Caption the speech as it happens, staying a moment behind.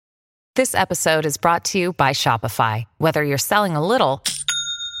This episode is brought to you by Shopify. Whether you're selling a little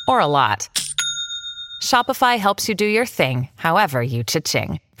or a lot, Shopify helps you do your thing, however you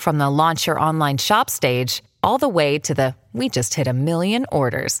cha-ching. From the launch your online shop stage, all the way to the we just hit 1 million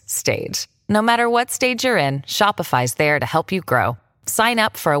orders stage. No matter what stage you're in, Shopify's there to help you grow. Sign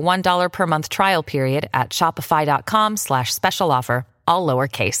up for a $1 per month trial period at shopify.com/special offer, all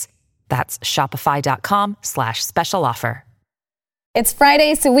lowercase. That's shopify.com/special offer. It's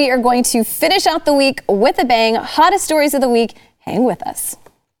Friday, so we are going to finish out the week with a bang. Hottest stories of the week. Hang with us.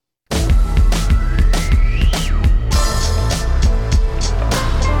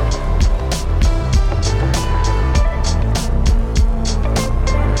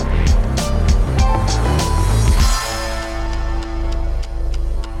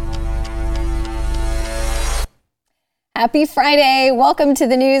 Happy Friday. Welcome to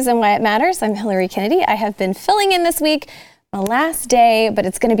the news and why it matters. I'm Hillary Kennedy. I have been filling in this week, my last day, but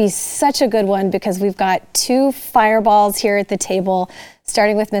it's going to be such a good one because we've got two fireballs here at the table,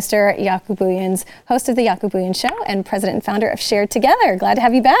 starting with Mr. Jaco Booyens, host of the Jaco Booyens Show and president and founder of Share Together. Glad to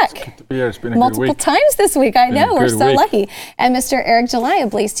have you back. Yeah, it's been a multiple good week. times this week. I know, we're so week. lucky. And Mr. Eric July, a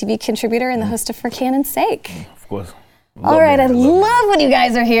Blaze TV contributor and the host of For Cannon's Sake. Of course. All right, I love when you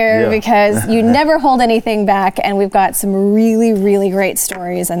guys are here because you never hold anything back, and we've got some really, really great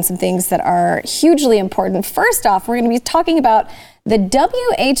stories and some things that are hugely important. First off, we're going to be talking about the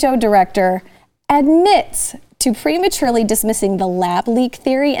WHO director admits to prematurely dismissing the lab leak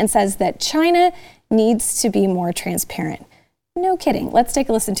theory and says that China needs to be more transparent. No kidding. Let's take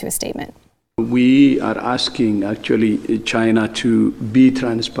a listen to a statement. We are asking actually China to be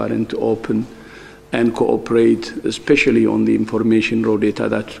transparent, open, and cooperate, especially on the information raw data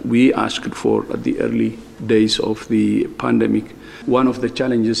that we asked for at the early days of the pandemic. One of the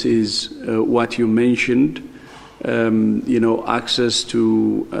challenges is what you mentioned, access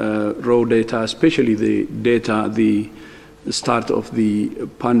to raw data, especially the data, the start of the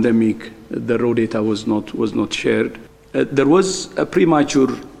pandemic, the raw data was not shared. There was a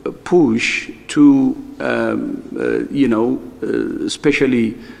premature push to,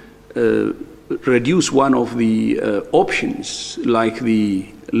 especially reduce one of the options, like the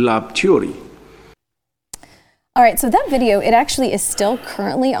lab theory. All right, so that video, it actually is still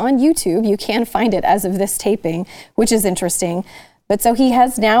currently on YouTube. You can find it as of this taping, which is interesting. But so he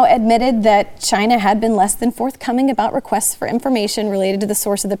has now admitted that China had been less than forthcoming about requests for information related to the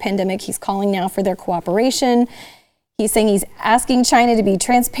source of the pandemic. He's calling now for their cooperation. He's saying he's asking China to be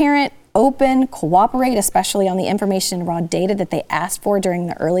transparent, open, cooperate, especially on the information and raw data that they asked for during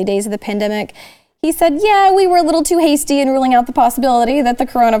the early days of the pandemic. He said, we were a little too hasty in ruling out the possibility that the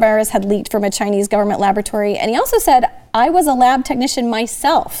coronavirus had leaked from a Chinese government laboratory. And he also said, I was a lab technician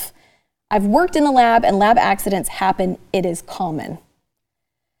myself. I've worked in the lab and lab accidents happen. It is common.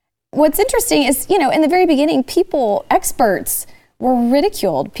 What's interesting is, in the very beginning, experts were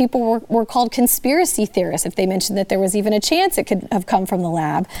ridiculed. People were called conspiracy theorists if they mentioned that there was even a chance it could have come from the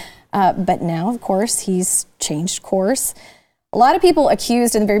lab. But now, of course, he's changed course. A lot of people in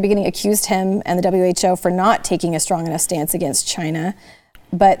the very beginning accused him and the WHO for not taking a strong enough stance against China.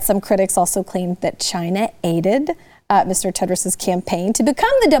 But some critics also claimed that China aided Mr. Tedros' campaign to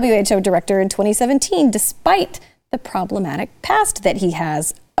become the WHO director in 2017, despite the problematic past that he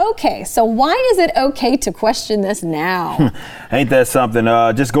has. Okay, so why is it okay to question this now? Ain't that something?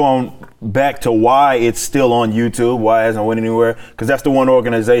 Just going back to why it's still on YouTube, why it hasn't went anywhere, because that's the one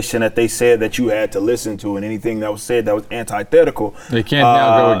organization that they said that you had to listen to, and anything that was said that was antithetical, they can't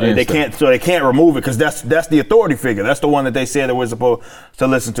now go against they can't remove it because that's the authority figure. That's the one that they said that we're supposed to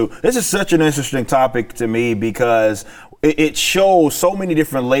listen to. This is such an interesting topic to me because it shows so many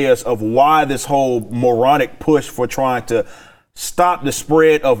different layers of why this whole moronic push for trying to stop the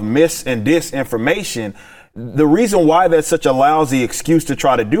spread of mis and disinformation. The reason why that's such a lousy excuse to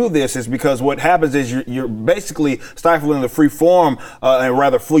try to do this is because what happens is you're basically stifling the free form and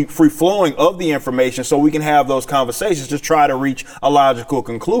rather free flowing of the information so we can have those conversations, just try to reach a logical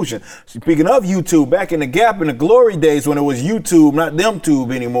conclusion. Speaking of YouTube, back in the Gap in the glory days when it was YouTube, not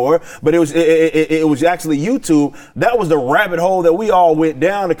ThemeTube anymore, but it was actually YouTube, that was the rabbit hole that we all went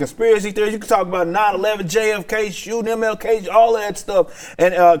down, the conspiracy theories. You can talk about 9/11, JFK shooting, MLK, all of that stuff,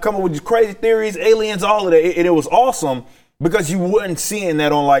 and come up with these crazy theories, aliens, all of that. It was awesome because you weren't seeing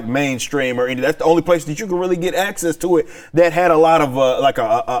that on like mainstream or any. That's the only place that you could really get access to it that had a lot of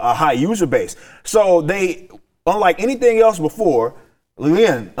a high user base. So they, unlike anything else before,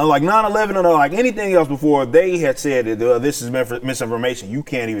 again, unlike 9/11 and unlike anything else before, they had said that this is misinformation. You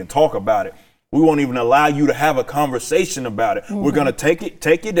can't even talk about it. We won't even allow you to have a conversation about it. We're going to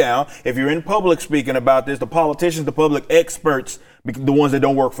take you down. If you're in public speaking about this, the politicians, the public experts, the ones that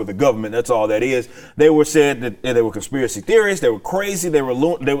don't work for the government, that's all that is. They were said that they were conspiracy theorists. They were crazy. It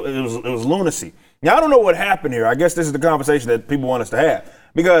was lunacy. Now, I don't know what happened here. I guess this is the conversation that people want us to have,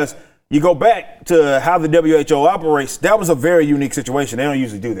 because you go back to how the WHO operates. That was a very unique situation. They don't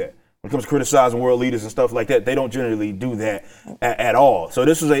usually do that. When it comes to criticizing world leaders and stuff like that, they don't generally do that at all. So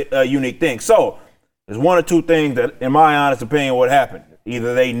this was a unique thing. So there's one or two things that, in my honest opinion, what happened.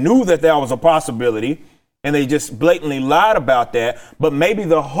 Either they knew that was a possibility and they just blatantly lied about that, but maybe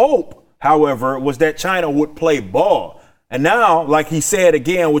the hope, however, was that China would play ball. And now, like he said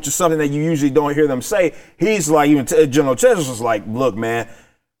again, which is something that you usually don't hear them say, he's like, even General Tedros was like, look, man,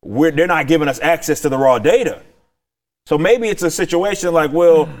 they're not giving us access to the raw data. So maybe it's a situation like,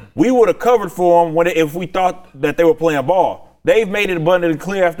 well, we would have covered for them if we thought that they were playing ball. They've made it abundantly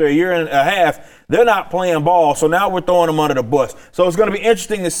clear after a year and a half, they're not playing ball. So now we're throwing them under the bus. So it's going to be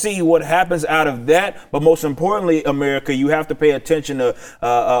interesting to see what happens out of that. But most importantly, America, you have to pay attention to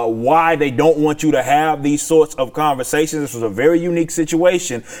why they don't want you to have these sorts of conversations. This was a very unique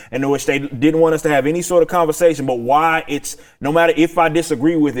situation in which they didn't want us to have any sort of conversation, but why it's, no matter if I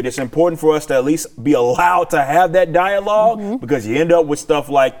disagree with it, it's important for us to at least be allowed to have that dialogue, because you end up with stuff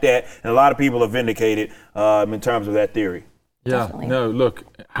like that. And a lot of people are vindicated in terms of that theory. Yeah, Definitely. no, look,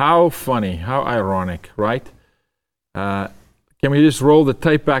 how funny, how ironic, right? Can we just roll the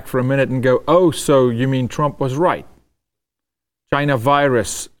tape back for a minute and go, oh, so you mean Trump was right? China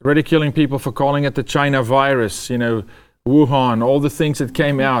virus, ridiculing people for calling it the China virus, Wuhan, all the things that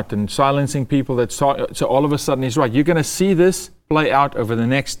came out and silencing people that saw, so all of a sudden he's right. You're going to see this play out over the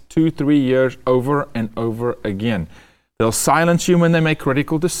next 2-3 years over and over again. They'll silence you when they make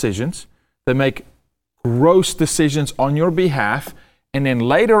critical decisions. They make gross decisions on your behalf, and then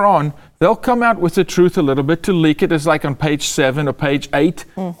later on they'll come out with the truth a little bit to leak it, as like on page 7 or page 8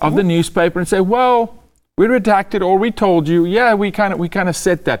 of the newspaper, and say, well, we redacted or we told you, yeah, we kind of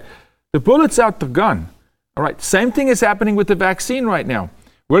said that. The bullet's out the gun. All right, same thing is happening with the vaccine right now.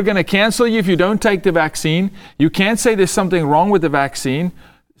 We're going to cancel you if you don't take the vaccine. You can't say there's something wrong with the vaccine.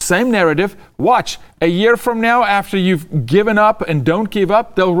 Same narrative. Watch, a year from now, after you've given up and don't give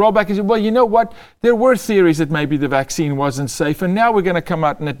up, they'll roll back and say, well, you know what? There were theories that maybe the vaccine wasn't safe, and now we're going to come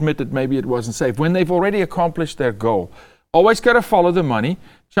out and admit that maybe it wasn't safe, when they've already accomplished their goal. Always got to follow the money.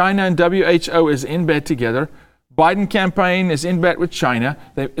 China and WHO is in bed together. Biden campaign is in bed with China.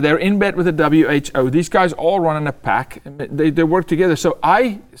 They're in bed with the WHO. These guys all run in a pack. They work together. So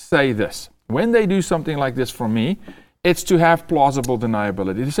I say this. When they do something like this for me, it's to have plausible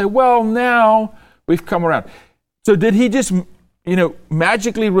deniability. To say, well, now we've come around. So did he just,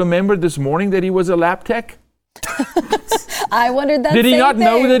 magically remember this morning that he was a lab tech? I wondered that. Did he not thing.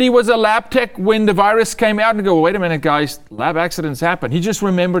 know that he was a lab tech when the virus came out and go, wait a minute, guys, lab accidents happen? He just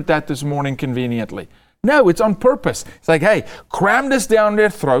remembered that this morning conveniently. No, it's on purpose. It's like, hey, cram this down their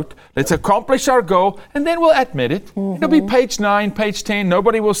throat. Let's accomplish our goal, and then we'll admit it. It'll be page 9, page 10.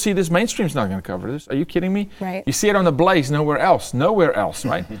 Nobody will see this. Mainstream's not going to cover this. Are you kidding me? Right. You see it on the Blaze, nowhere else,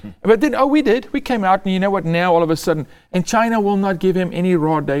 right? But then, we did. We came out, and you know what? Now, all of a sudden, and China will not give him any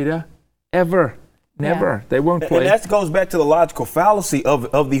raw data, ever. Never. Yeah. They won't play. And that goes back to the logical fallacy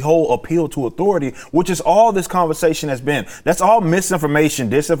of the whole appeal to authority, which is all this conversation has been. That's all misinformation,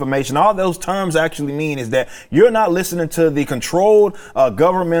 disinformation. All those terms actually mean is that you're not listening to the controlled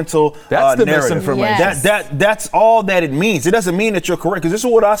governmental that's the narrative. Misinformation. Yes. That's all that it means. It doesn't mean that you're correct, because this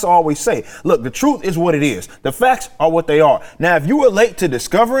is what I always say. Look, the truth is what it is. The facts are what they are. Now, if you were late to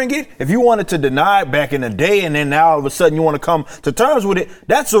discovering it, if you wanted to deny it back in the day, and then now all of a sudden you want to come to terms with it,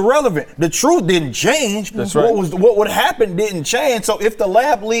 that's irrelevant. The truth didn't change. That's right. What would happen didn't change. So if the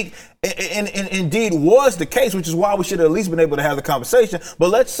lab leak and indeed was the case, which is why we should have at least been able to have the conversation. But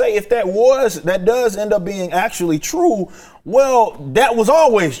let's say if that does end up being actually true, well, that was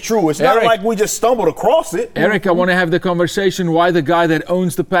always true. It's not like we just stumbled across it. Eric, I want to have the conversation why the guy that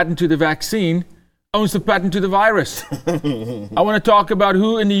owns the patent to the vaccine owns the patent to the virus. I want to talk about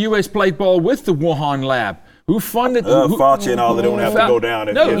who in the U.S. played ball with the Wuhan lab. Who funded Fauci and all that don't have to go down.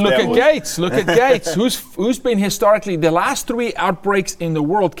 Look at Gates. Look at Gates. Who's been historically, the last 3 outbreaks in the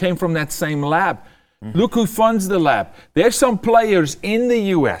world came from that same lab. Look who funds the lab. There's some players in the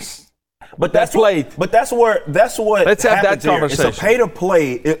U.S. But that's what. Let's have that conversation. It's a pay to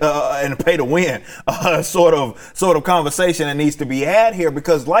play and a pay to win sort of conversation that needs to be had here,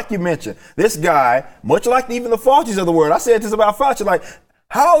 because, like you mentioned, this guy, much like even the Faucis of the world, I said this about Fauci, like,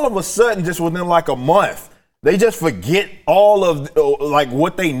 how all of a sudden, just within like a month, they just forget all of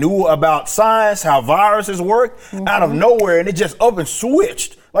what they knew about science, how viruses work, out of nowhere, and it just up and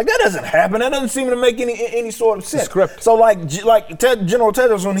switched Like, that doesn't happen. That doesn't seem to make any sort of sense. Script. So General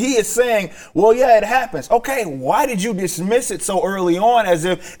Tedros, when he is saying, well, yeah, it happens. Okay, why did you dismiss it so early on as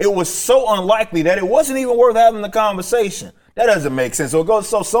if it was so unlikely that it wasn't even worth having the conversation? That doesn't make sense.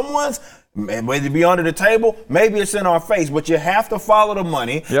 So someone's, whether it be under the table, maybe it's in our face, but you have to follow the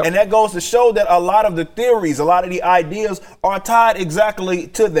money. Yep. And that goes to show that a lot of the theories, a lot of the ideas are tied exactly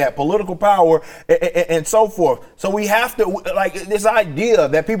to that, political power and so forth. So we have to, like, this idea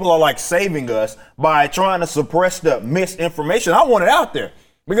that people are like saving us by trying to suppress the misinformation. I want it out there.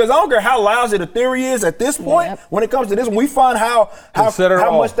 Because I don't care how lousy the theory is at this point, when it comes to this, when we find how much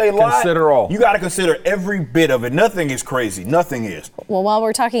they lie, consider all. You got to consider every bit of it. Nothing is crazy. Nothing is. Well, while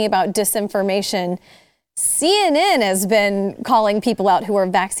we're talking about disinformation, CNN has been calling people out who are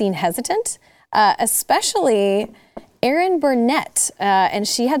vaccine hesitant, especially Erin Burnett. And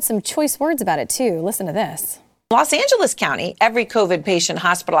she had some choice words about it, too. Listen to this. Los Angeles County, every COVID patient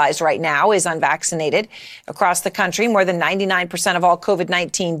hospitalized right now is unvaccinated. Across the country, more than 99% of all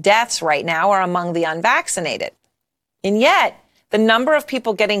COVID-19 deaths right now are among the unvaccinated. And yet, the number of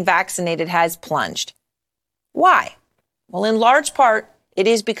people getting vaccinated has plunged. Why? Well, in large part, it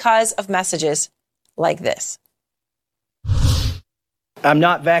is because of messages like this. I'm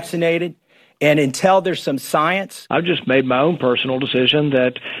not vaccinated, and until there's some science, I've just made my own personal decision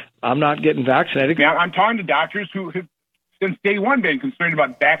that I'm not getting vaccinated. Now, I'm talking to doctors who have, since day one, been concerned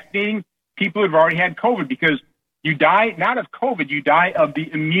about vaccinating people who've already had COVID, because you die not of COVID, you die of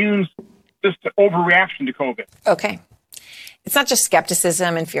the immune system overreaction to COVID. Okay. It's not just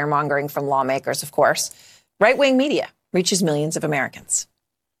skepticism and fear-mongering from lawmakers, of course. Right-wing media reaches millions of Americans.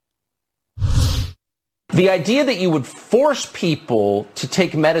 The idea that you would force people to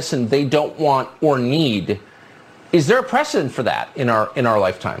take medicine they don't want or need, is there a precedent for that in our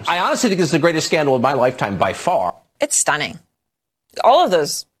lifetimes? I honestly think this is the greatest scandal of my lifetime by far. It's stunning. All of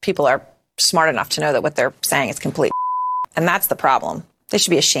those people are smart enough to know that what they're saying is complete, and that's the problem. They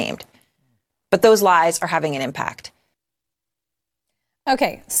should be ashamed. But those lies are having an impact.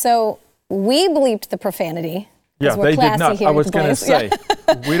 Okay, so we bleeped the profanity. Yeah, they did not. I was going to say,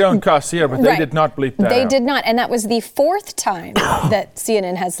 we don't cuss here, but they did not bleep that They out. did not, and that was the fourth time that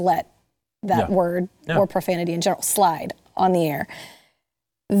CNN has let that word or profanity in general slide on the air.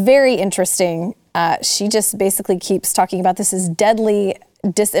 Very interesting. She just basically keeps talking about this as deadly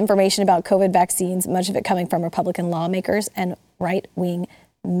disinformation about COVID vaccines, much of it coming from Republican lawmakers and right-wing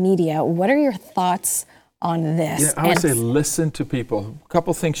media. What are your thoughts on this? Yeah, I would say listen to people. A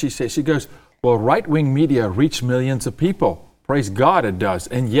couple things she says. She goes, well, right-wing media reach millions of people. Praise God it does.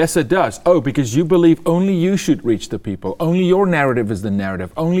 And yes, it does. Oh, because you believe only you should reach the people. Only your narrative is the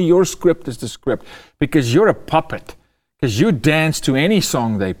narrative. Only your script is the script. Because you're a puppet. Because you dance to any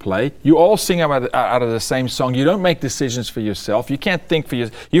song they play. You all sing out of the same song. You don't make decisions for yourself. You can't think for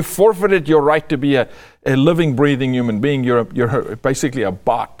yourself. You forfeited your right to be a living, breathing human being. You're basically a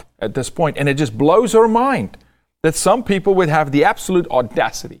bot at this point. And it just blows her mind that some people would have the absolute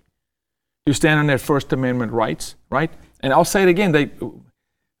audacity to stand on their First Amendment rights, right? And I'll say it again,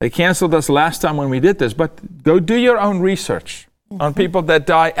 they canceled us last time when we did this, but go do your own research on people that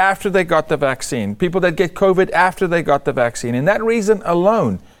die after they got the vaccine, people that get COVID after they got the vaccine. And that reason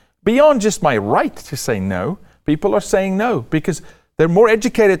alone, beyond just my right to say no, people are saying no because they're more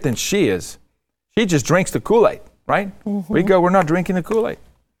educated than she is. She just drinks the Kool-Aid, right? We're not drinking the Kool-Aid.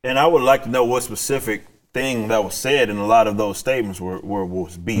 And I would like to know what specific thing that was said in a lot of those statements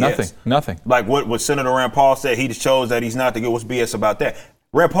was BS. Nothing. Like what Senator Rand Paul said, he just chose that he's not to get what's BS about that.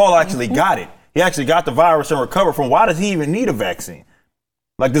 Rand Paul actually got it. He actually got the virus and recovered from. Why does he even need a vaccine?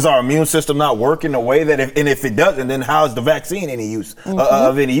 Like, does our immune system not work in a way that if it doesn't, then how is the vaccine any use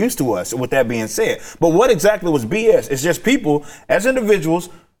of any use to us? With that being said, but what exactly was BS? It's just people as individuals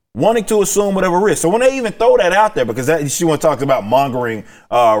wanting to assume whatever risk. So when they even throw that out there, because she talks about mongering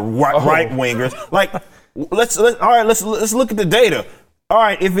right wingers, like. Let's look at the data. All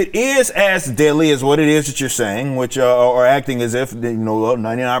right, if it is as deadly as what it is that you're saying, which are acting as if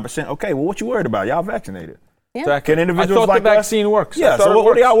 99%. Okay, well, what you worried about? Y'all vaccinated. Yeah. Can individuals I thought like the vaccine works. Yeah. So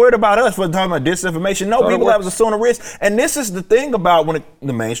what are y'all worried about us for talking about disinformation? No, people have assumed a risk, and this is the thing about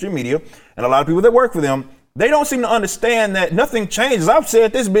the mainstream media and a lot of people that work for them. They don't seem to understand that nothing changes. I've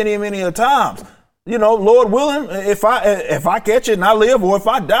said this many times. Lord willing, if I catch it and I live, or if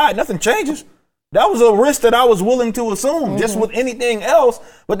I die, nothing changes. That was a risk that I was willing to assume, just with anything else.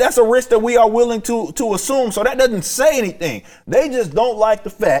 But that's a risk that we are willing to assume. So that doesn't say anything. They just don't like the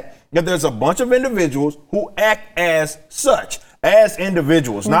fact that there's a bunch of individuals who act as such. as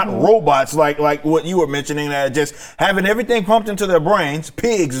individuals, not robots like what you were mentioning, that just having everything pumped into their brains.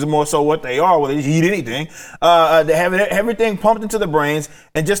 Pigs is more so what they are, whether they eat anything. They have everything pumped into their brains,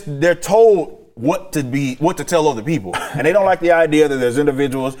 and just they're told what to tell other people. And they don't like the idea that there's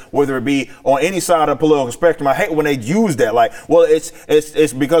individuals, whether it be on any side of the political spectrum. I hate when they use that, like, well, it's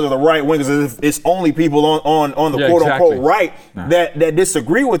because of the right wing, because it's only people on the quote unquote right that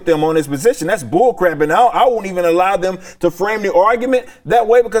disagree with them on this position. That's bullcrap, and I won't even allow them to frame the argument that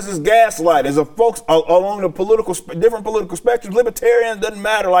way, because it's gaslight. As a folks along the different political spectrums, libertarians, doesn't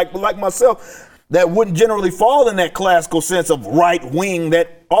matter, like myself, that wouldn't generally fall in that classical sense of right wing,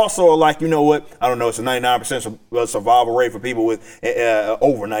 that also are like, you know what, I don't know, it's a 99% survival rate for people with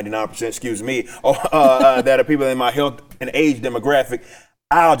over 99%, excuse me, that are people in my health and age demographic.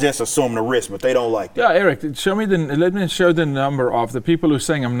 I'll just assume the risk, but they don't like that. Yeah, Eric, let me show the number of the people who are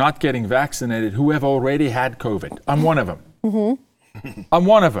saying I'm not getting vaccinated who have already had COVID. I'm one of them. Mm-hmm. I'm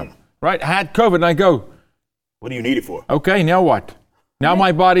one of them, right? I had COVID and I go, what do you need it for? Okay, now what? Now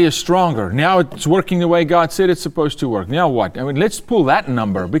my body is stronger. Now it's working the way God said it's supposed to work. Now what? I mean, let's pull that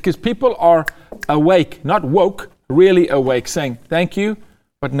number, because people are awake, not woke, really awake, saying thank you,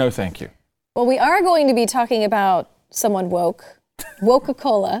 but no thank you. Well, we are going to be talking about someone woke,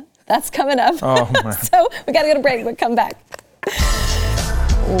 Woca-Cola. That's coming up. Oh, man. So we got to go to break, but come back.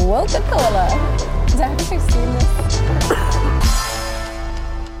 Woca-Cola. Have you seen this?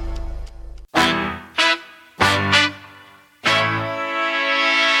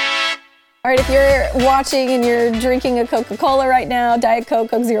 All right, if you're watching and you're drinking a Coca-Cola right now, Diet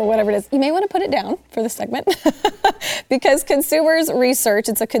Coke, Coke Zero, whatever it is, you may want to put it down for this segment because Consumers Research,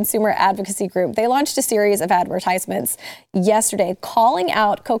 it's a consumer advocacy group, they launched a series of advertisements yesterday calling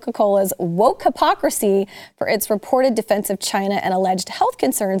out Coca-Cola's woke hypocrisy for its reported defense of China and alleged health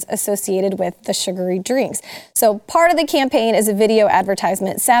concerns associated with the sugary drinks. So part of the campaign is a video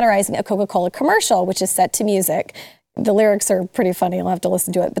advertisement satirizing a Coca-Cola commercial, which is set to music. The lyrics are pretty funny. You'll have to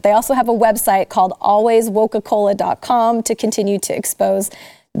listen to it. But they also have a website called alwayswocacola.com to continue to expose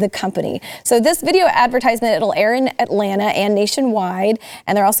the company. So this video advertisement, it'll air in Atlanta and nationwide.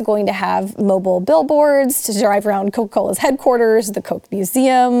 And they're also going to have mobile billboards to drive around Coca-Cola's headquarters, the Coke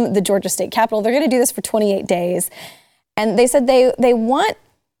Museum, the Georgia State Capitol. They're going to do this for 28 days. And they said they want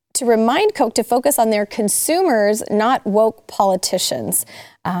to remind Coke to focus on their consumers, not woke politicians.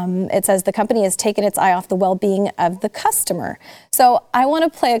 It says the company has taken its eye off the well-being of the customer. So I want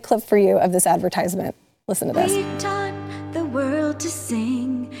to play a clip for you of this advertisement. Listen to this. We taught the world to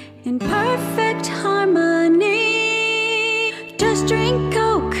sing in perfect harmony. Just drink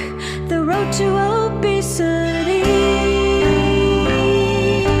Coke, the road to obesity.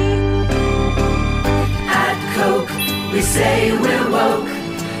 At Coke, we say we're woke.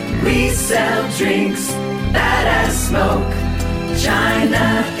 We sell drinks that as smoke.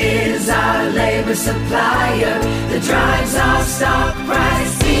 China is our labor supplier that drives our stock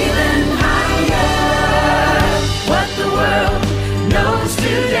price even higher. What the world knows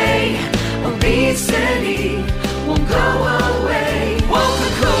today, obesity won't go away.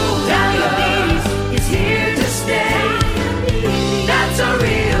 Coca-Cola diabetes is here to stay. That's a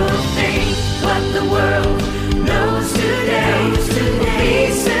real thing. What the world knows today,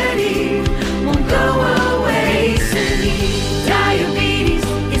 obesity won't go away. Diabetes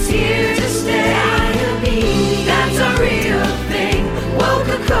is here to stay. That's a real thing.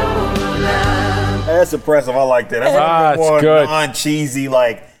 Coca-Cola. That's impressive. I like that. That's one of the more non-cheesy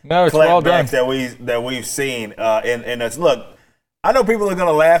clapbacks that we've seen. And it's, look, I know people are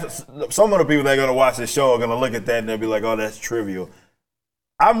gonna laugh. Some of the people that are gonna watch this show are gonna look at that and they'll be like, "Oh, that's trivial."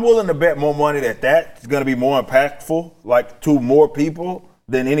 I'm willing to bet more money that's gonna be more impactful, like to more people,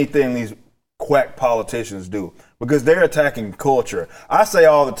 than anything these quack politicians do, because they're attacking culture. I say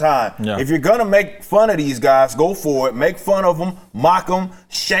all the time, if you're gonna make fun of these guys, go for it. Make fun of them, mock them,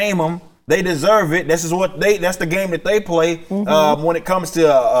 shame them. They deserve it. That's the game that they play when it comes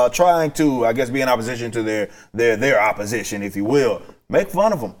to trying to, I guess, be in opposition to their opposition, if you will. Make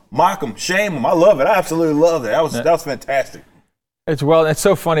fun of them, mock them, shame them. I love it. I absolutely love it. That was fantastic. It's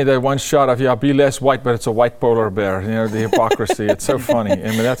so funny that one shot of be less white, but it's a white polar bear. You know, the hypocrisy. It's so funny.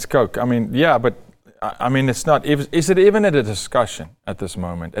 I mean, that's Coke. I mean, yeah, but I mean, it's not. Is it even at a discussion at this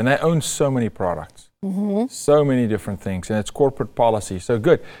moment? And they own so many products, so many different things, and it's corporate policy. So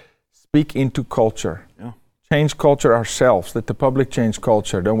good. Speak into culture. Yeah. Change culture ourselves. Let the public change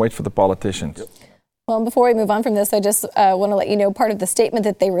culture. Don't wait for the politicians. Yep. Well, before we move on from this, I just want to let you know part of the statement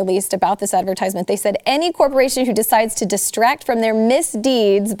that they released about this advertisement. They said any corporation who decides to distract from their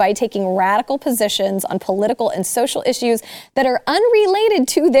misdeeds by taking radical positions on political and social issues that are unrelated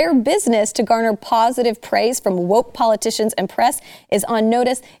to their business to garner positive praise from woke politicians and press is on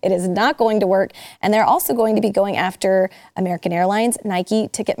notice. It is not going to work. And they're also going to be going after American Airlines, Nike,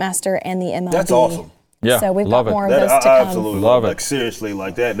 Ticketmaster, and the MLB. That's awesome. Yeah, so we've got more of that, those to I come. absolutely love it. Like seriously,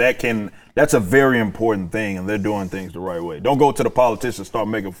 like that's a very important thing, and they're doing things the right way. Don't go to the politicians and start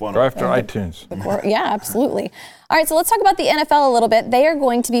making fun Go of after iTunes. Yeah, absolutely. All right, so let's talk about the NFL a little bit. They are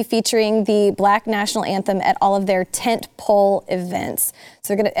going to be featuring the Black National Anthem at all of their tentpole events.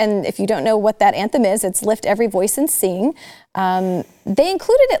 So they're and if you don't know what that anthem is, it's Lift Every Voice and Sing. They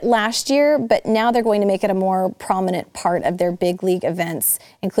included it last year, but now they're going to make it a more prominent part of their big league events,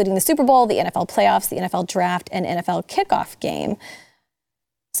 including the Super Bowl, the NFL playoffs, the NFL draft, and NFL kickoff game.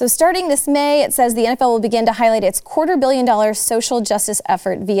 So starting this May, it says the NFL will begin to highlight its $250 million social justice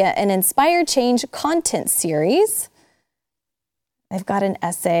effort via an Inspire Change content series. They've got an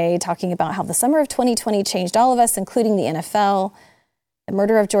essay talking about how the summer of 2020 changed all of us, including the NFL. The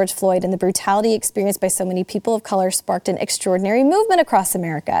murder of George Floyd and the brutality experienced by so many people of color sparked an extraordinary movement across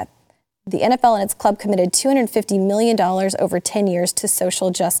America. The NFL and its club committed $250 million over 10 years to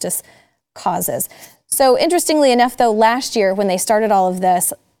social justice causes. So interestingly enough, though, last year when they started all of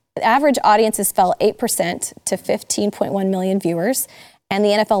this, the average audiences fell 8% to 15.1 million viewers, and the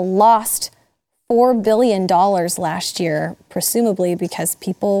NFL lost $4 billion last year, presumably because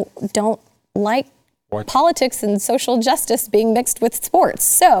people don't like politics and social justice being mixed with sports.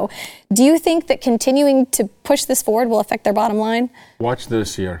 So do you think that continuing to push this forward will affect their bottom line? Watch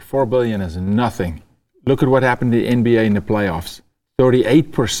this year. $4 billion is nothing. Look at what happened to the NBA in the playoffs.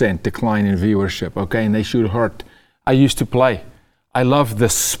 38% decline in viewership, okay? And they should hurt. I used to play. I love the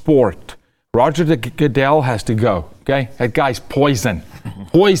sport. Roger Goodell has to go, okay? That guy's poison.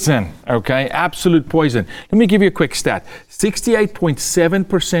 Poison, okay? Absolute poison. Let me give you a quick stat.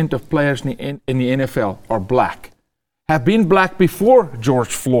 68.7% of players in the NFL are black. Have been black before George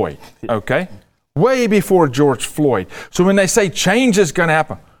Floyd, okay? Way before George Floyd. So when they say change is going to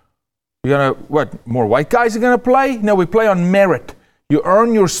happen, you're going to, what, more white guys are going to play? No, we play on merit. You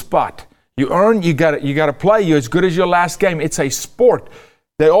earn your spot. You got to play. You're as good as your last game. It's a sport.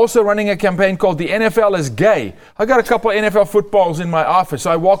 They're also running a campaign called The NFL is Gay. I got a couple of NFL footballs in my office.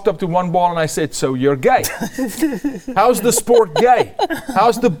 I walked up to one ball and I said, so you're gay. How's the sport gay?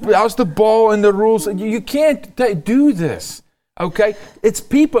 How's the ball and the rules? You can't do this, okay? It's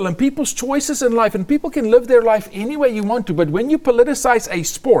people and people's choices in life, and people can live their life any way you want to. But when you politicize a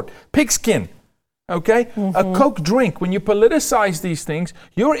sport, pigskin, okay? A Coke drink, when you politicize these things,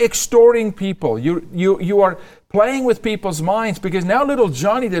 you're extorting people. You are playing with people's minds, because now little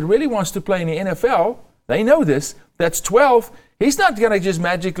Johnny that really wants to play in the NFL, they know this, that's 12, he's not going to just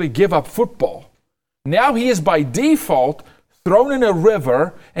magically give up football. Now he is by default thrown in a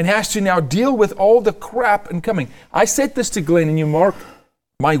river and has to now deal with all the crap incoming. I said this to Glenn, and you mark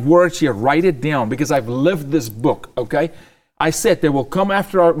my words here, write it down, because I've lived this book, okay? I said they will come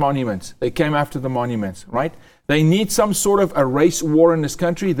after our monuments. They came after the monuments, right? They need some sort of a race war in this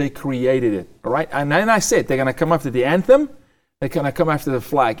country. They created it, all right? And then I said they're going to come after the anthem. They're going to come after the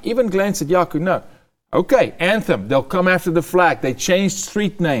flag. Even Glenn said, Yaku, no. Okay, anthem. They'll come after the flag. They changed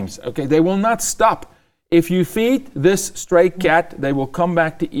street names, okay? They will not stop. If you feed this stray cat, they will come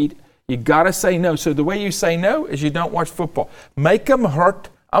back to eat. You got to say no. So the way you say no is you don't watch football. Make them hurt.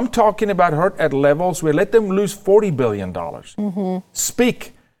 I'm talking about hurt at levels where let them lose $40 billion.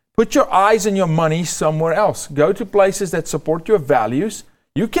 Speak. Put your eyes and your money somewhere else. Go to places that support your values.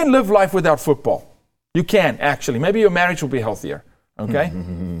 You can live life without football. You can, actually. Maybe your marriage will be healthier. Okay?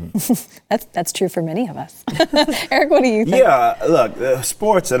 That's true for many of us. Eric, what do you think? Yeah, look,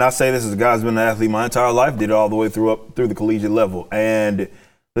 sports, and I say this as a guy who's been an athlete my entire life, did it all the way through the collegiate level. And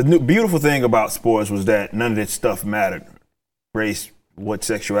the beautiful thing about sports was that none of that stuff mattered. Race, what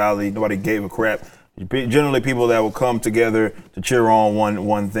sexuality, nobody gave a crap. Generally, people that will come together to cheer on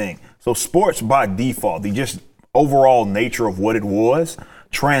one thing. So sports, by default, the just overall nature of what it was,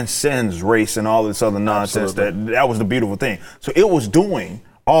 transcends race and all this other nonsense. That was the beautiful thing. So it was doing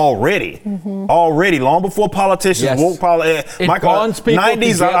already long before politicians woke bonds people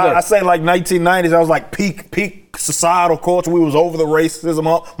 90s together. I say like 1990s, I was like peak societal culture. We was over the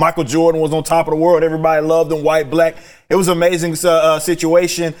racism up. Michael Jordan was on top of the world. Everybody loved him, white, black. It was an amazing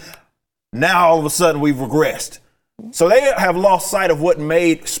situation. Now all of a sudden we've regressed. So they have lost sight of what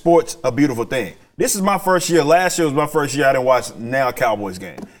made sports a beautiful thing. This is my first year. Last year was my first year I didn't watch a Cowboys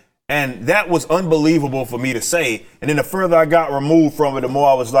game. And that was unbelievable for me to say. And then the further I got removed from it, the more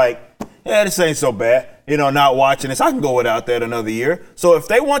I was like, this ain't so bad. Not watching this. I can go without that another year. So if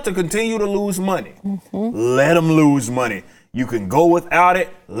they want to continue to lose money, let them lose money. You can go without it.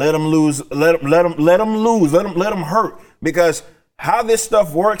 Let them lose. Let them hurt. Because how this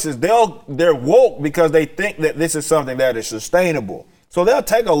stuff works is they're woke because they think that this is something that is sustainable. So they'll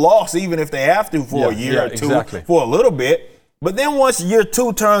take a loss even if they have to for a year or two, for a little bit. But then once year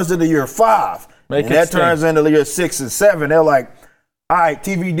 2 turns into year 5, and that turns into year 6 and 7, they're like, all right,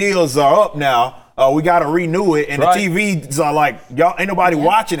 TV deals are up now. We got to renew it. And the TVs are like, y'all ain't nobody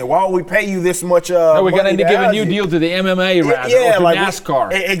watching it. Why would we pay you this much? No, we're going to give a new deal to the MMA, rather, or to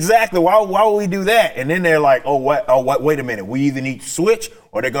NASCAR. Exactly. Why would we do that? And then they're like, wait a minute. We either need to switch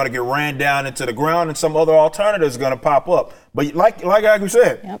or they're going to get ran down into the ground and some other alternative is going to pop up. But like you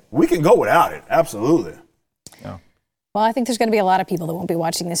said, we can go without it. Absolutely. Yeah. Well, I think there's going to be a lot of people that won't be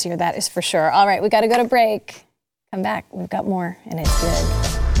watching this year. That is for sure. All right, we got to go to break. Come back. We've got more, and it's good.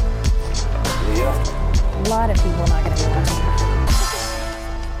 A lot of people not going to be watching.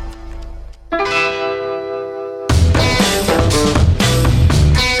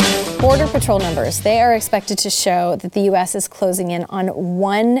 Border Patrol numbers, they are expected to show that the U.S. is closing in on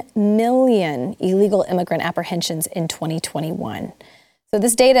 1 million illegal immigrant apprehensions in 2021. So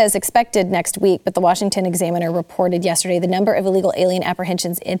this data is expected next week, but the Washington Examiner reported yesterday the number of illegal alien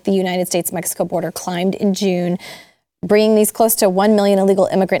apprehensions at the United States-Mexico border climbed in June, bringing these close to 1 million illegal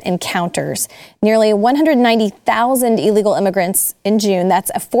immigrant encounters. Nearly 190,000 illegal immigrants in June.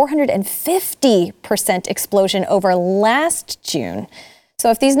 That's a 450% explosion over last June. So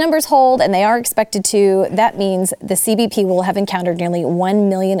if these numbers hold, and they are expected to, that means the CBP will have encountered nearly 1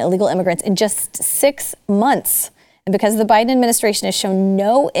 million illegal immigrants in just 6 months. And because the Biden administration has shown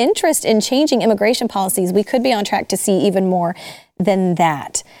no interest in changing immigration policies, we could be on track to see even more than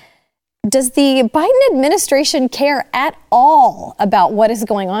that. Does the Biden administration care at all about what is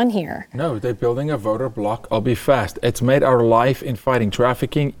going on here? No, they're building a voter bloc. I'll be fast. It's made our life in fighting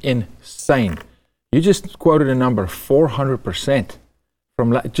trafficking insane. You just quoted a number, 400%.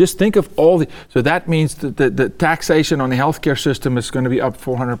 Just think of all the, so that means the taxation on the healthcare system is going to be up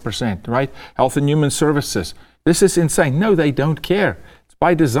 400%, right? Health and Human Services. This is insane. No, they don't care. It's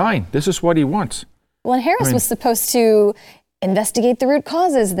by design. This is what he wants. Well, Harris was supposed to investigate the root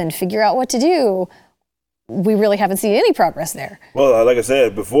causes, then figure out what to do. We really haven't seen any progress there. Well, like I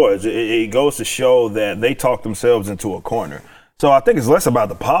said before, it goes to show that they talk themselves into a corner. So I think it's less about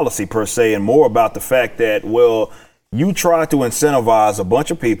the policy per se and more about the fact that, well, you try to incentivize a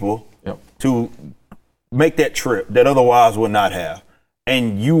bunch of people to make that trip that otherwise would not have,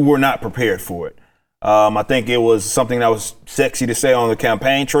 and you were not prepared for it. I think it was something that was sexy to say on the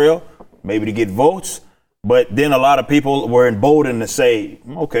campaign trail, maybe to get votes, but then a lot of people were emboldened to say,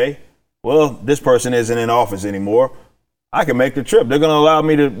 okay, well, this person isn't in office anymore. I can make the trip. They're going to allow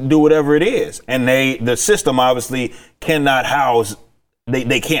me to do whatever it is. And the system obviously cannot house.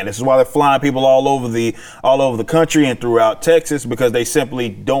 They can't. This is why they're flying people all over the country and throughout Texas, because they simply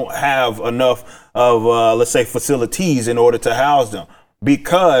don't have enough of, let's say, facilities in order to house them,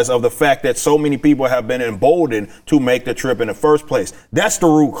 because of the fact that so many people have been emboldened to make the trip in the first place. That's the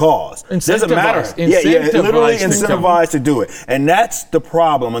root cause. Doesn't matter. Literally incentivized to do it. And that's the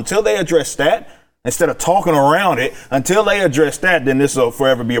problem. Until they address that, instead of talking around it, until they address that, then this will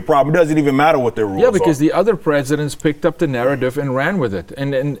forever be a problem. It doesn't even matter what their rules are. Yeah, because the other presidents picked up the narrative and ran with it.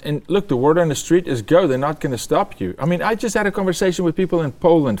 And look, the word on the street is go. They're not going to stop you. I mean, I just had a conversation with people in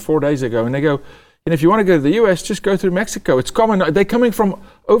Poland 4 days ago, and they go, and if you want to go to the U.S., just go through Mexico. It's common. They're coming from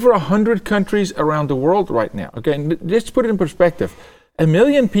over 100 countries around the world right now. Okay, and let's put it in perspective. 1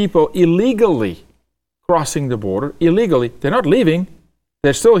 million people illegally crossing the border. Illegally. They're not leaving.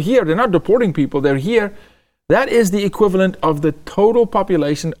 They're still here. They're not deporting people. They're here. That is the equivalent of the total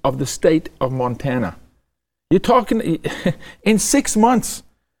population of the state of Montana. You're talking in 6 months.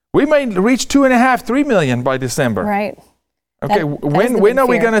 We may reach 2.5, 3 million by December. Right. Okay, when are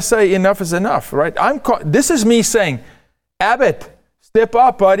we going to say enough is enough, right? This is me saying, Abbott, step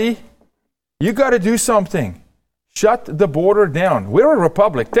up, buddy. You got to do something. Shut the border down. We're a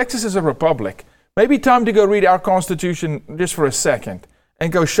republic. Texas is a republic. Maybe time to go read our Constitution just for a second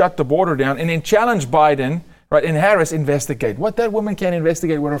and go shut the border down and then challenge Biden, right, and Harris investigate. What that woman can't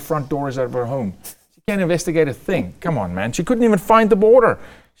investigate where her front door is out of her home. She can't investigate a thing. Come on, man. She couldn't even find the border.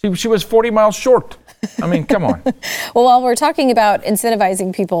 She was 40 miles short. I mean, come on. Well, while we're talking about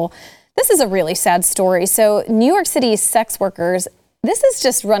incentivizing people, this is a really sad story. So New York City sex workers, this is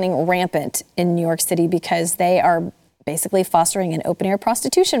just running rampant in New York City because they are basically fostering an open-air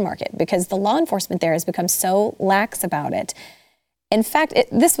prostitution market because the law enforcement there has become so lax about it. In fact,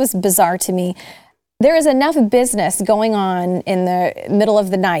 this was bizarre to me. There is enough business going on in the middle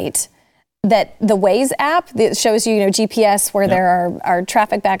of the night that the Waze app that shows you, GPS where there are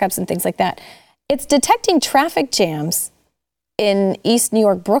traffic backups and things like that, it's detecting traffic jams in East New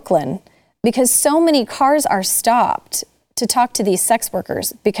York, Brooklyn, because so many cars are stopped to talk to these sex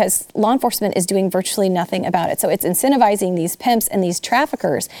workers because law enforcement is doing virtually nothing about it. So it's incentivizing these pimps and these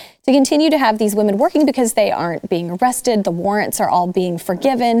traffickers to continue to have these women working because they aren't being arrested. The warrants are all being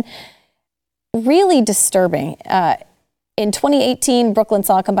forgiven. Really disturbing. In 2018, Brooklyn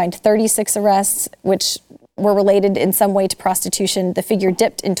saw a combined 36 arrests, which were related in some way to prostitution. The figure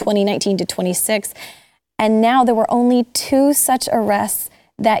dipped in 2019 to 26. And now there were only 2 such arrests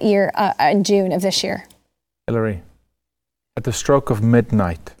that year, in June of this year. Hillary, at the stroke of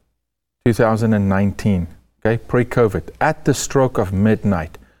midnight, 2019, okay, pre-COVID, at the stroke of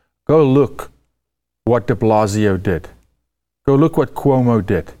midnight, go look what de Blasio did. Go look what Cuomo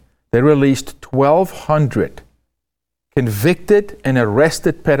did. They released 1,200 convicted and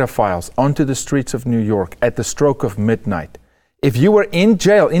arrested pedophiles onto the streets of New York at the stroke of midnight. If you were in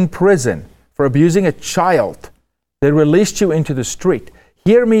jail, in prison, for abusing a child, they released you into the street.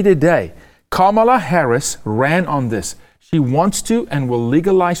 Hear me today. Kamala Harris ran on this. She wants to and will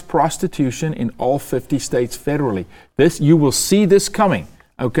legalize prostitution in all 50 states federally. You will see this coming,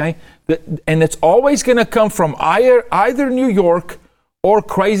 okay? And it's always going to come from either New York or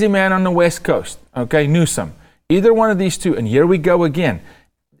crazy man on the West Coast, okay, Newsom. Either one of these two, and here we go again.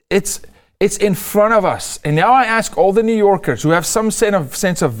 It's in front of us. And now I ask all the New Yorkers who have some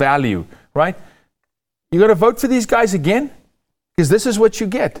sense of value, right? You going to vote for these guys again? Because this is what you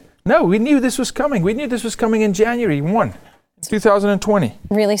get. No, we knew this was coming. We knew this was coming in January 1, 2020.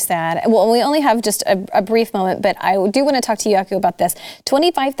 Really sad. Well, we only have just a brief moment, but I do want to talk to you, Jaco, about this.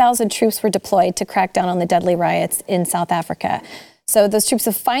 25,000 troops were deployed to crack down on the deadly riots in South Africa. So those troops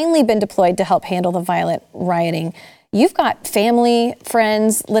have finally been deployed to help handle the violent rioting. You've got family,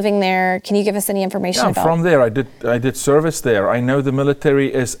 friends living there. Can you give us any information about? I'm from there. I did service there. I know the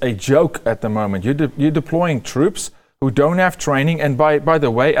military is a joke at the moment. You're deploying troops who don't have training. And by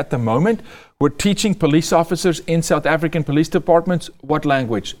the way, at the moment, we're teaching police officers in South African police departments what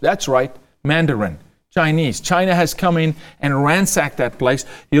language? That's right, Mandarin, Chinese. China has come in and ransacked that place.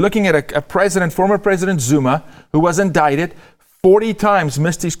 You're looking at a president, former President Zuma, who was indicted, 40 times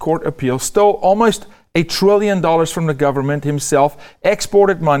missed his court appeal, stole almost $1 trillion from the government himself,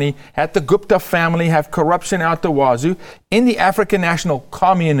 exported money, had the Gupta family have corruption out the wazoo in the African National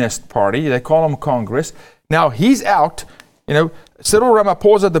Communist Party. They call him Congress. Now he's out. Cyril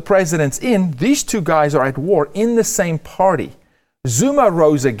Ramaphosa, the president's in. These two guys are at war in the same party. Zuma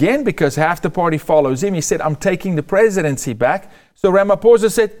rose again because half the party follows him. He said, I'm taking the presidency back. So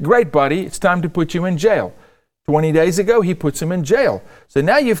Ramaphosa said, great, buddy, it's time to put you in jail. 20 days ago, he puts him in jail. So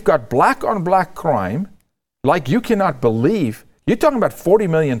now you've got black on black crime like you cannot believe. You're talking about 40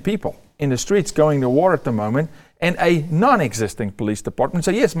 million people in the streets going to war at the moment and a non-existing police department.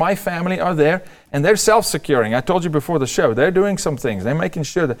 So yes, my family are there and they're self-securing. I told you before the show, they're doing some things. They're making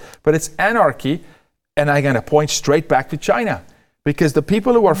sure that, but it's anarchy. And I'm going to point straight back to China because the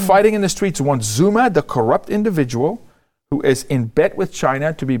people who are fighting in the streets want Zuma, the corrupt individual who is in bed with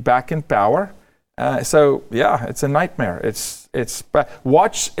China, to be back in power. So yeah, it's a nightmare.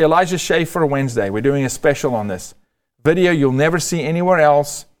 Watch Elijah Schaffer Wednesday. We're doing a special on this video you'll never see anywhere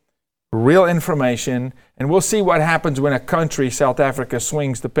else. Real information, and we'll see what happens when a country, South Africa,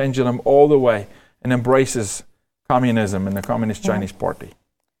 swings the pendulum all the way and embraces communism and the Communist Chinese Party.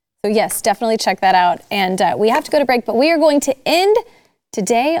 So yes, definitely check that out. And we have to go to break, but we are going to end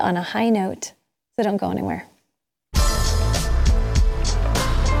today on a high note. So don't go anywhere.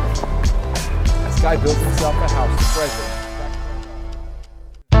 Guy built himself a house, the president.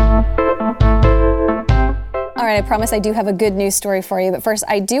 All right, I promise I do have a good news story for you. But first,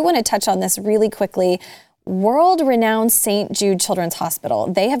 I do want to touch on this really quickly. World-renowned St. Jude Children's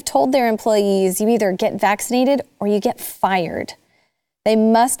Hospital. They have told their employees you either get vaccinated or you get fired. They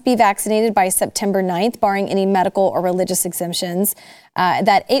must be vaccinated by September 9th, barring any medical or religious exemptions.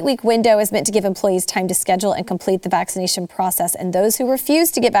 That 8-week window is meant to give employees time to schedule and complete the vaccination process. And those who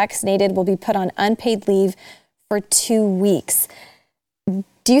refuse to get vaccinated will be put on unpaid leave for 2 weeks.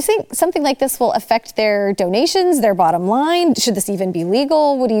 Do you think something like this will affect their donations, their bottom line? Should this even be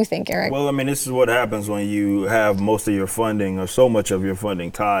legal? What do you think, Eric? Well, I mean, this is what happens when you have most of your funding or so much of your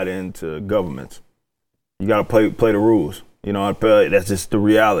funding tied into governments. You got to play the rules. That's just the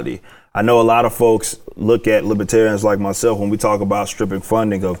reality. I know a lot of folks look at libertarians like myself when we talk about stripping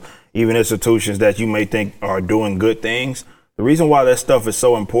funding of even institutions that you may think are doing good things. The reason why that stuff is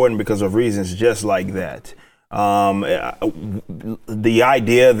so important because of reasons just like that. The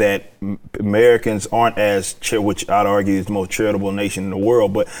idea that Americans aren't as, which I'd argue is the most charitable nation in the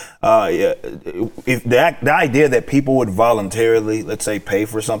world, but if the idea that people would voluntarily, let's say, pay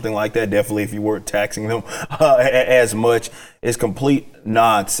for something like that, definitely if you weren't taxing them as much, is complete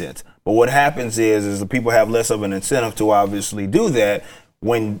nonsense. But what happens is the people have less of an incentive to obviously do that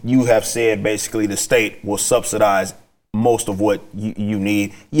when you have said basically the state will subsidize most of what you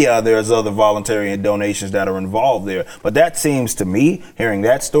need. Yeah, there's other voluntary and donations that are involved there. But that seems to me, hearing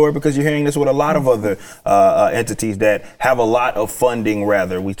that story, because you're hearing this with a lot of other entities that have a lot of funding,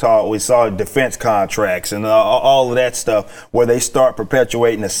 rather. We saw defense contracts and all of that stuff where they start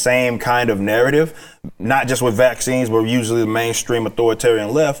perpetuating the same kind of narrative, not just with vaccines, but usually the mainstream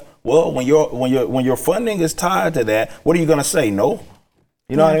authoritarian left. Well, when your funding is tied to that, what are you going to say? No?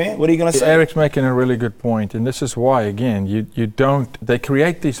 You know what I mean? What are you going to say? Eric's making a really good point, and this is why, again, they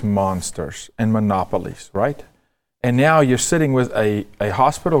create these monsters and monopolies, right? And now you're sitting with a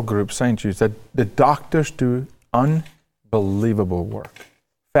hospital group, St. Jude's, that the doctors do unbelievable work.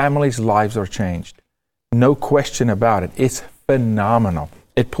 Families' lives are changed. No question about it. It's phenomenal.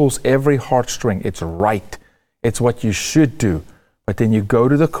 It pulls every heartstring. It's right. It's what you should do. But then you go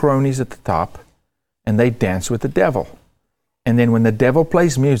to the cronies at the top, and they dance with the devil. And then when the devil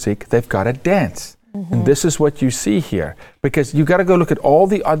plays music, they've got to dance. Mm-hmm. And this is what you see here. Because you got to go look at all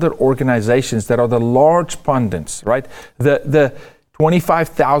the other organizations that are the large pundits, right? The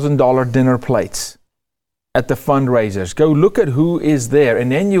 $25,000 dinner plates at the fundraisers. Go look at who is there.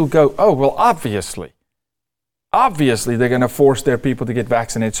 And then you'll go, oh, well, obviously they're going to force their people to get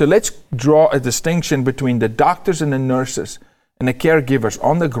vaccinated. So let's draw a distinction between the doctors and the nurses and the caregivers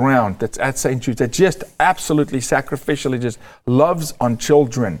on the ground that's at St. Jude's that just absolutely sacrificially just loves on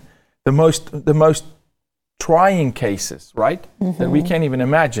children. The most trying cases, right? Mm-hmm. That we can't even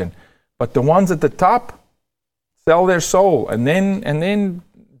imagine. But the ones at the top sell their soul. And then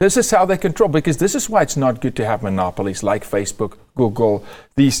this is how they control, because this is why it's not good to have monopolies like Facebook, Google,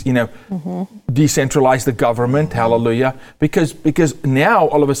 these, decentralize the government, hallelujah. Because now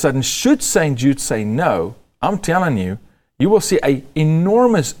all of a sudden, should St. Jude say no, I'm telling you, you will see an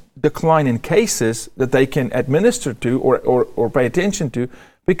enormous decline in cases that they can administer to or pay attention to,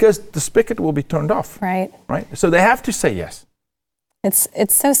 because the spigot will be turned off. Right. So they have to say yes.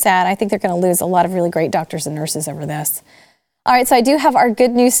 It's so sad. I think they're going to lose a lot of really great doctors and nurses over this. All right, so I do have our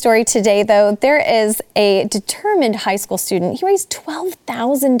good news story today, though. There is a determined high school student. He raised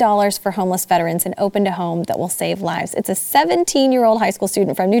 $12,000 for homeless veterans and opened a home that will save lives. It's a 17-year-old high school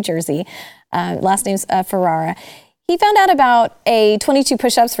student from New Jersey. Last name's Ferrara. He found out about a 22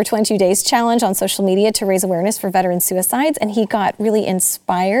 push-ups for 22 days challenge on social media to raise awareness for veteran suicides, and he got really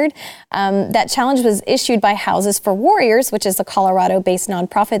inspired. That challenge was issued by Houses for Warriors, which is a Colorado-based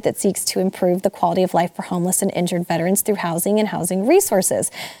nonprofit that seeks to improve the quality of life for homeless and injured veterans through housing and housing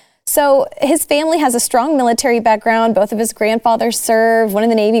resources. So his family has a strong military background. Both of his grandfathers served, one in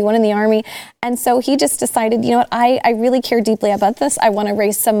the Navy, one in the Army. And so he just decided, you know what, I really care deeply about this. I want to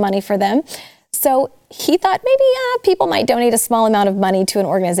raise some money for them. So he thought maybe people might donate a small amount of money to an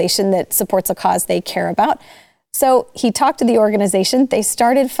organization that supports a cause they care about. So he talked to the organization. They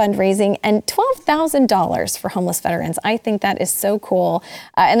started fundraising, and $12,000 for homeless veterans. I think that is so cool.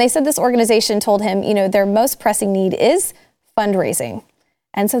 And they said this organization told him, their most pressing need is fundraising.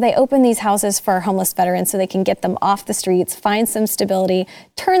 And so they opened these houses for homeless veterans so they can get them off the streets, find some stability,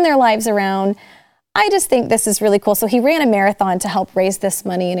 turn their lives around. I just think this is really cool. So he ran a marathon to help raise this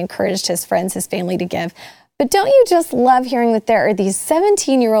money and encouraged his friends, his family to give. But don't you just love hearing that there are these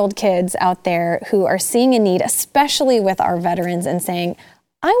 17-year-old kids out there who are seeing a need, especially with our veterans, and saying,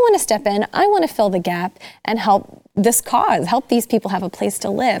 I want to step in, I want to fill the gap and help this cause, help these people have a place to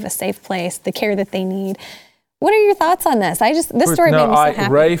live, a safe place, the care that they need. What are your thoughts on this? This story made me so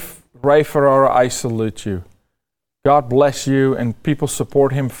happy. Ray Ferrara, I salute you. God bless you, and people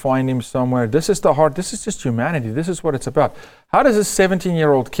support him, find him somewhere. This is the heart. This is just humanity. This is what it's about. How does a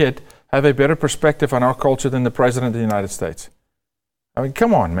 17-year-old kid have a better perspective on our culture than the President of the United States? I mean,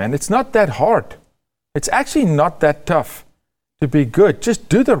 come on, man. It's not that hard. It's actually not that tough to be good. Just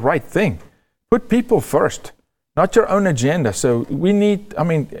do the right thing. Put people first, not your own agenda. So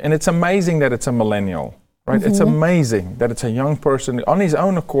and it's amazing that it's a millennial, right? Mm-hmm. It's amazing that it's a young person on his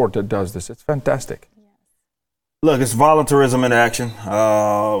own accord that does this. It's fantastic. Look, it's voluntarism in action,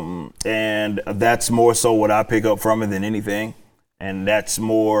 and that's more so what I pick up from it than anything. And that's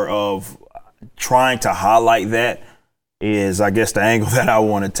more of trying to highlight that is, I guess, the angle that I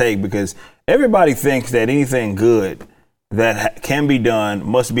want to take, because everybody thinks that anything good that can be done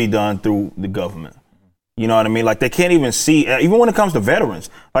must be done through the government. You know what I mean? Like, they can't even see, even when it comes to veterans,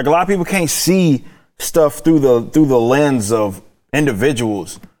 like a lot of people can't see stuff through the lens of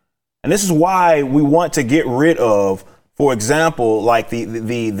individuals. And this is why we want to get rid of, for example, like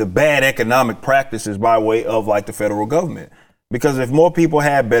the bad economic practices by way of like the federal government. Because if more people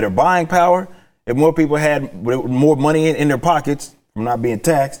had better buying power, if more people had more money in their pockets from not being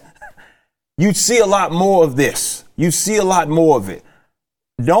taxed, you'd see a lot more of this. You see a lot more of it.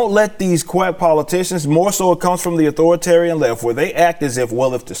 Don't let these quack politicians, more so it comes from the authoritarian left, where they act as if,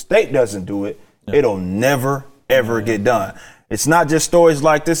 well, if the state doesn't do it, it'll never, ever get done. It's not just stories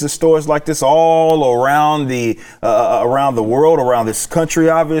like this. It's stories like this all around the world, around this country,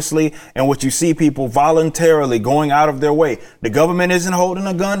 obviously. And what you see people voluntarily going out of their way. The government isn't holding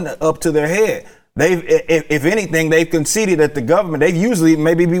a gun up to their head. If anything, they've conceded that the government, they usually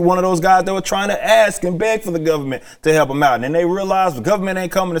maybe be one of those guys that were trying to ask and beg for the government to help them out. And then they realize the government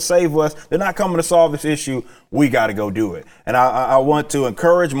ain't coming to save us. They're not coming to solve this issue. We got to go do it. And I want to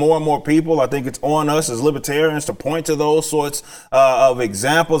encourage more and more people. I think it's on us as libertarians to point to those sorts of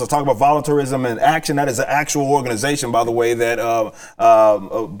examples. I talk about voluntarism and action. That is an actual organization, by the way, that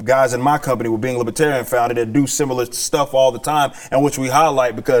guys in my company, with Being Libertarian, founded, that do similar stuff all the time, and which we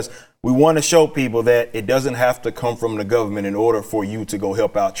highlight because we want to show people that it doesn't have to come from the government in order for you to go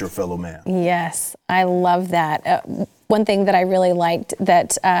help out your fellow man. Yes, I love that. One thing that I really liked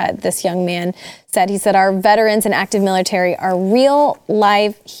that this young man said, he said, our veterans and active military are real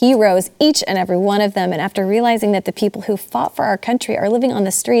live heroes, each and every one of them. And after realizing that the people who fought for our country are living on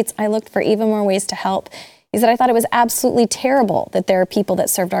the streets, I looked for even more ways to help. He said, I thought it was absolutely terrible that there are people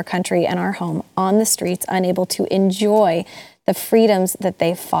that served our country and our home on the streets, unable to enjoy the freedoms that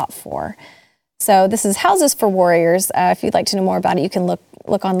they fought for. So this is Houses for Warriors. If you'd like to know more about it, you can look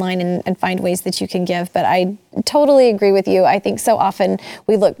online and find ways that you can give. But I totally agree with you. I think so often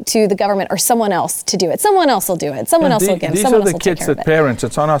we look to the government or someone else to do it. Someone else will do it. Someone else will give. Someone else will take care of it. These are the kids that parents,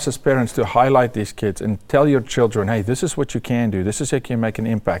 it's on us as parents to highlight these kids and tell your children, hey, this is what you can do. This is how you can make an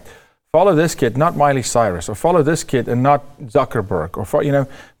impact. Follow this kid, not Miley Cyrus, or follow this kid and not Zuckerberg.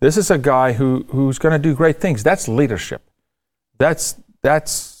 Or this is a guy who's going to do great things. That's leadership. That's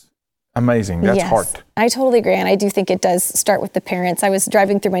amazing. That's heart. I totally agree. And I do think it does start with the parents. I was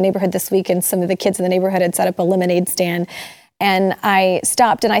driving through my neighborhood this week and some of the kids in the neighborhood had set up a lemonade stand. And I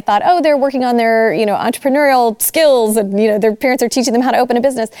stopped and I thought, oh, they're working on their, entrepreneurial skills and, their parents are teaching them how to open a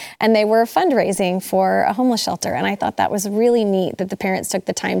business. And they were fundraising for a homeless shelter. And I thought that was really neat that the parents took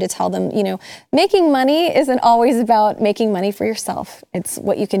the time to tell them, making money isn't always about making money for yourself. It's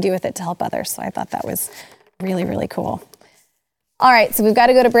what you can do with it to help others. So I thought that was really, really cool. All right, so we've got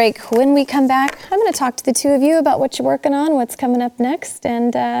to go to break. When we come back, I'm going to talk to the two of you about what you're working on, what's coming up next,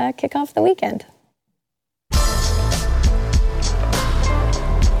 and kick off the weekend.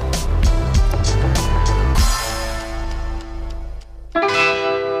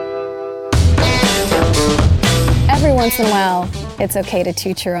 Every once in a while, it's okay to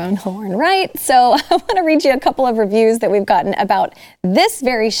toot your own horn, right? So I want to read you a couple of reviews that we've gotten about this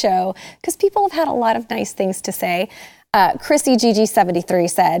very show, because people have had a lot of nice things to say. Chrissy GG73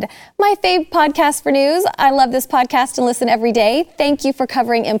 said, my fave podcast for news. I love this podcast and listen every day. Thank you for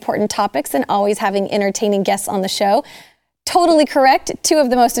covering important topics and always having entertaining guests on the show. Totally correct. Two of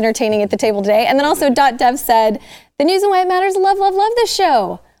the most entertaining at the table today. And then also .dev said, the news and why it matters. Love, love, love this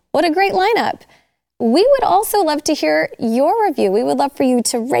show. What a great lineup. We would also love to hear your review. We would love for you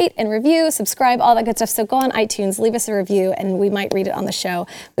to rate and review, subscribe, all that good stuff. So go on iTunes, leave us a review, and we might read it on the show.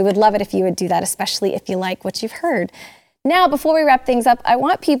 We would love it if you would do that, especially if you like what you've heard. Now, before we wrap things up, I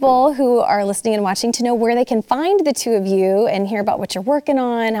want people who are listening and watching to know where they can find the two of you and hear about what you're working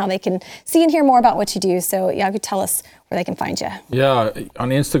on, how they can see and hear more about what you do. So, Jaco, tell us where they can find you. Yeah,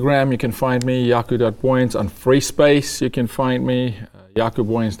 on Instagram, you can find me, Jaco.Booyens. On FreeSpace, you can find me,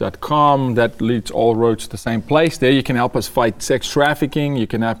 JacoBooyens.com. That leads all roads to the same place. There you can help us fight sex trafficking. You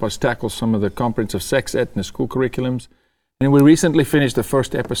can help us tackle some of the comprehensive sex ed in the school curriculums. And we recently finished the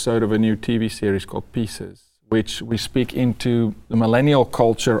first episode of a new TV series called Pieces, which we speak into the millennial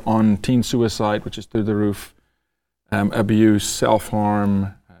culture on teen suicide, which is through the roof, abuse,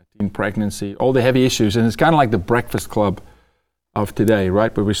 self-harm, teen pregnancy, all the heavy issues. And it's kind of like the Breakfast Club of today,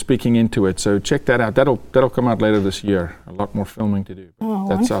 right? But we're speaking into it. So check that out. That'll come out later this year. A lot more filming to do. Oh,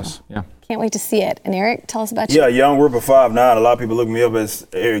 that's wonderful. Us. Yeah. Can't wait to see it. And Eric, tell us about you. Yeah, Young Ripper 5'9". A lot of people look me up as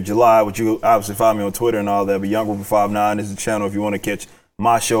Eric July, which you obviously find me on Twitter and all that. But Young Ripper 5'9" is the channel if you want to catch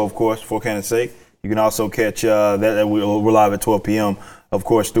my show, of course, For Canon's Sake. You can also catch that we're live at 12 p.m., of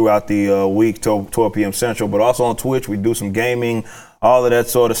course, throughout the week, 12 p.m. Central. But also on Twitch, we do some gaming, all of that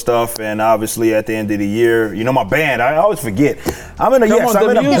sort of stuff. And obviously, at the end of the year, my band, I always forget. I'm in a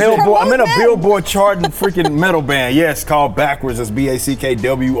Billboard charting freaking metal band. Yes, called Backwards. It's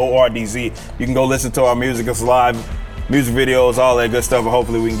BACKWORDZ. You can go listen to our music. It's live music videos, all that good stuff. And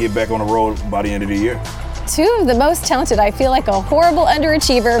hopefully we can get back on the road by the end of the year. Two of the most talented. I feel like a horrible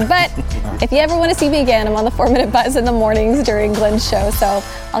underachiever, but if you ever want to see me again, I'm on the 4-Minute Buzz in the mornings during Glenn's show, so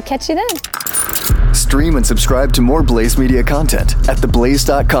I'll catch you then. Stream and subscribe to more Blaze Media content at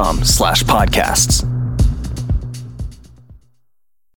theblaze.com/podcasts.